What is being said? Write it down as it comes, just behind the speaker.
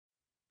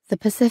The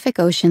Pacific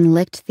Ocean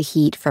licked the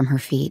heat from her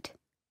feet.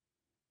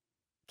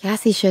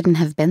 Cassie shouldn't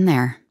have been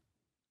there.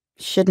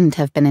 Shouldn't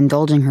have been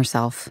indulging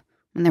herself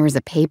when there was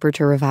a paper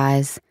to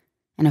revise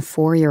and a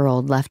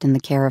 4-year-old left in the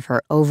care of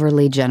her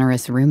overly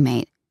generous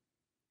roommate.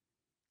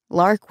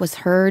 Lark was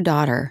her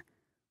daughter,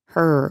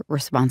 her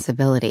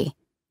responsibility.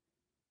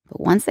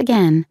 But once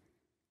again,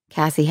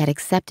 Cassie had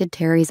accepted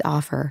Terry's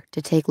offer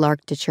to take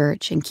Lark to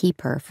church and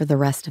keep her for the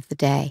rest of the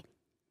day.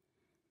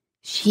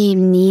 She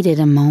needed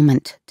a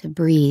moment to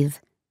breathe,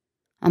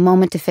 a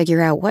moment to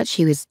figure out what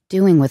she was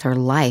doing with her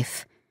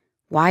life,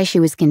 why she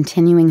was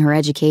continuing her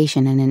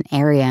education in an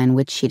area in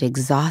which she'd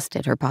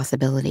exhausted her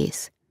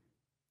possibilities.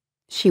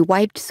 She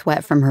wiped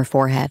sweat from her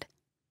forehead.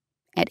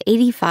 At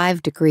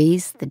 85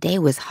 degrees, the day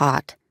was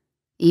hot,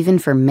 even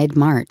for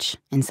mid-March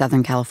in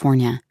Southern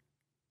California.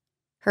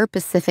 Her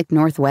Pacific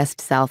Northwest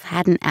self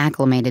hadn't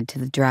acclimated to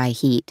the dry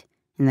heat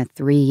in the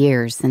 3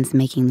 years since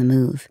making the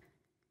move.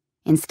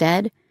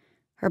 Instead,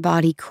 her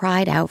body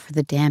cried out for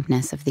the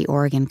dampness of the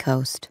Oregon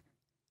coast.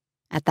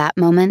 At that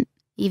moment,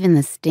 even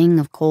the sting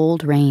of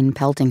cold rain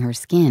pelting her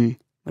skin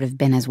would have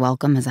been as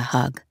welcome as a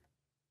hug.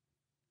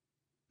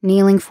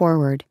 Kneeling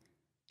forward,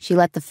 she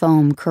let the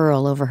foam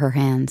curl over her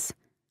hands,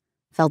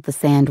 felt the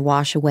sand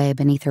wash away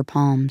beneath her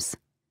palms.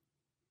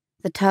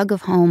 The tug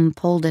of home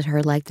pulled at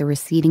her like the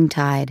receding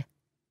tide.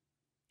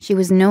 She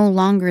was no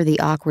longer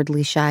the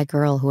awkwardly shy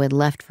girl who had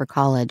left for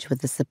college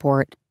with the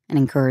support and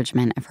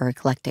encouragement of her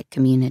eclectic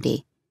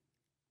community.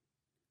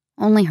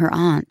 Only her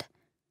aunt,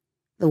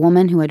 the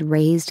woman who had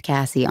raised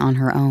Cassie on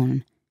her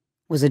own,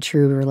 was a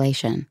true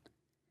relation,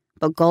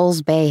 but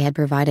Gulls Bay had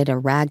provided a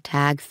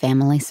ragtag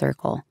family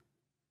circle.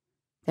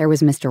 There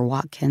was Mr.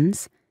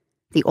 Watkins,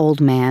 the old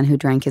man who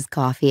drank his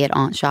coffee at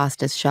Aunt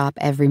Shasta's shop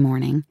every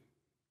morning,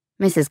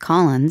 Mrs.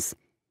 Collins,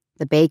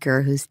 the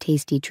baker whose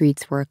tasty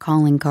treats were a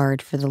calling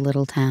card for the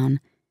little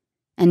town,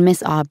 and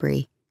Miss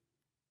Aubrey,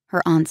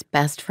 her aunt's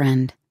best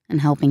friend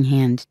and helping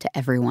hand to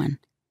everyone.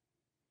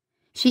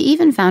 She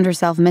even found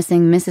herself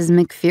missing Mrs.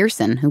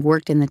 McPherson, who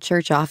worked in the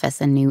church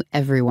office and knew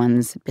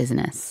everyone's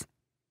business.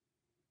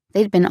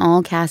 They'd been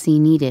all Cassie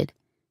needed,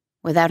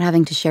 without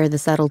having to share the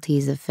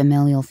subtleties of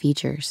familial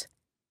features.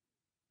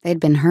 They'd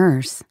been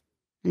hers,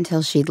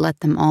 until she'd let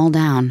them all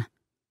down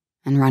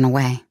and run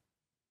away.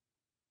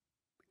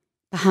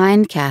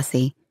 Behind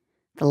Cassie,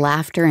 the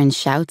laughter and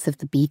shouts of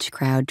the beach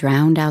crowd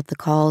drowned out the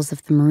calls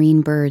of the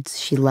marine birds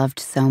she loved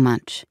so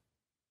much.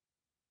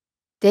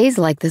 Days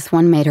like this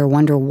one made her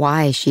wonder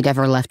why she'd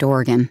ever left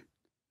Oregon.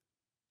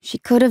 She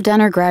could have done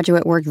her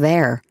graduate work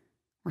there,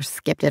 or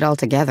skipped it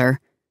altogether,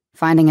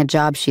 finding a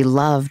job she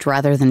loved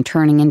rather than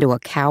turning into a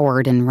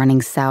coward and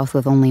running south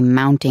with only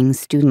mounting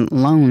student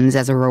loans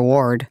as a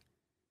reward.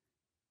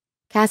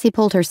 Cassie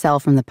pulled her cell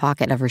from the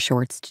pocket of her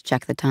shorts to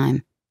check the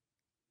time.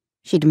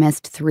 She'd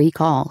missed 3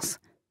 calls.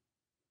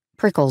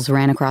 Prickles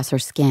ran across her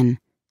skin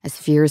as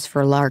fears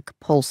for Lark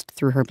pulsed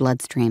through her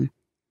bloodstream.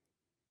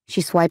 She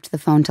swiped the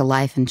phone to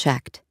life and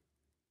checked.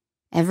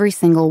 Every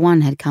single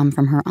one had come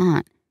from her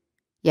aunt,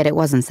 yet it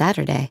wasn't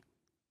Saturday.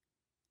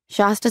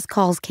 Shasta's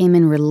calls came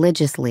in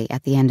religiously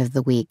at the end of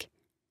the week,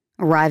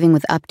 arriving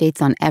with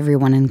updates on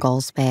everyone in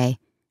Gulls Bay,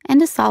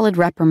 and a solid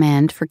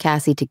reprimand for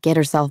Cassie to get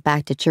herself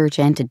back to church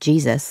and to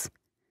Jesus.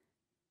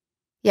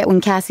 Yet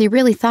when Cassie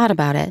really thought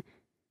about it,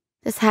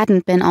 this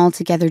hadn't been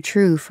altogether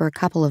true for a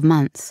couple of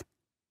months.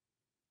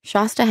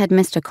 Shasta had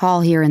missed a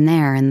call here and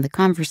there, and the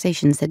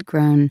conversations had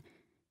grown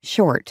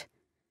short,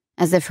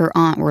 as if her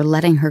aunt were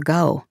letting her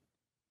go.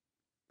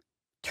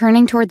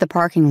 Turning toward the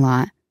parking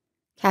lot,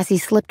 Cassie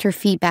slipped her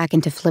feet back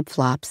into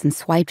flip-flops and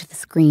swiped the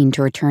screen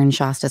to return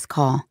Shasta's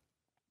call.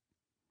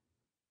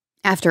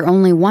 After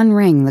only one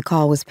ring, the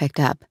call was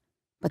picked up,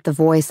 but the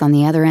voice on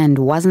the other end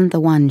wasn't the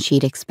one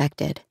she'd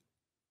expected.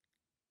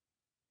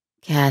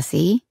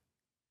 "Cassie?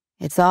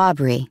 It's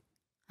Aubrey.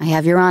 I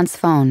have your aunt's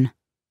phone."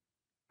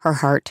 Her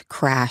heart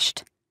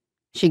crashed.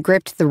 She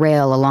gripped the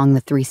rail along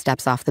the 3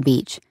 steps off the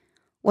beach.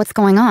 "What's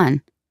going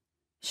on?"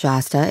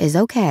 "Shasta is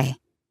okay."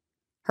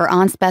 Her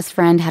aunt's best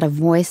friend had a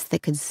voice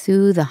that could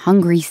soothe a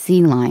hungry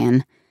sea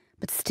lion,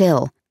 but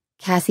still,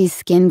 Cassie's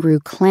skin grew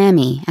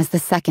clammy as the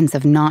seconds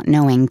of not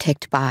knowing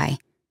ticked by.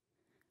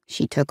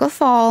 "She took a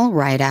fall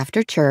right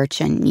after church,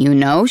 and you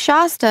know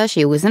Shasta,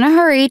 she was in a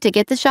hurry to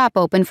get the shop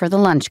open for the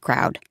lunch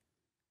crowd."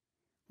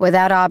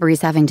 Without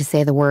Aubrey's having to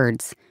say the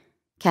words,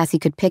 Cassie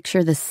could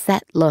picture the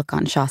set look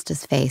on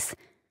Shasta's face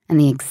and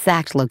the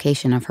exact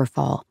location of her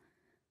fall.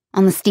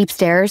 On the steep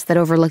stairs that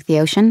overlook the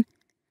ocean.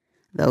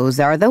 "Those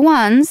are the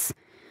ones.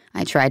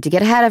 I tried to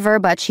get ahead of her,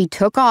 but she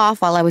took off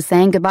while I was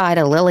saying goodbye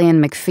to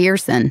Lillian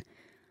McPherson.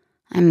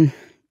 I'm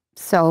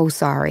so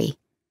sorry."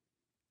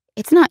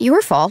 "It's not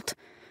your fault.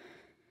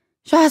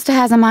 Shasta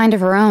has a mind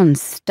of her own,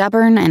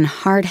 stubborn and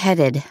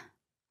hard-headed.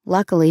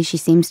 Luckily, she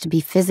seems to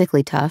be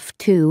physically tough,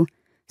 too,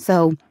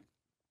 so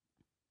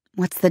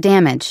what's the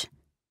damage?"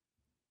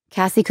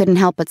 Cassie couldn't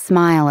help but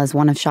smile as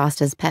one of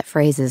Shasta's pet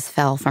phrases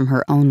fell from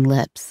her own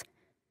lips.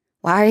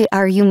 "Why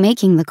are you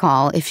making the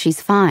call if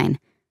she's fine?"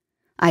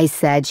 "I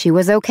said she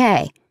was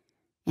okay.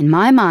 In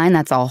my mind,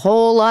 that's a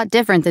whole lot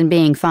different than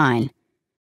being fine.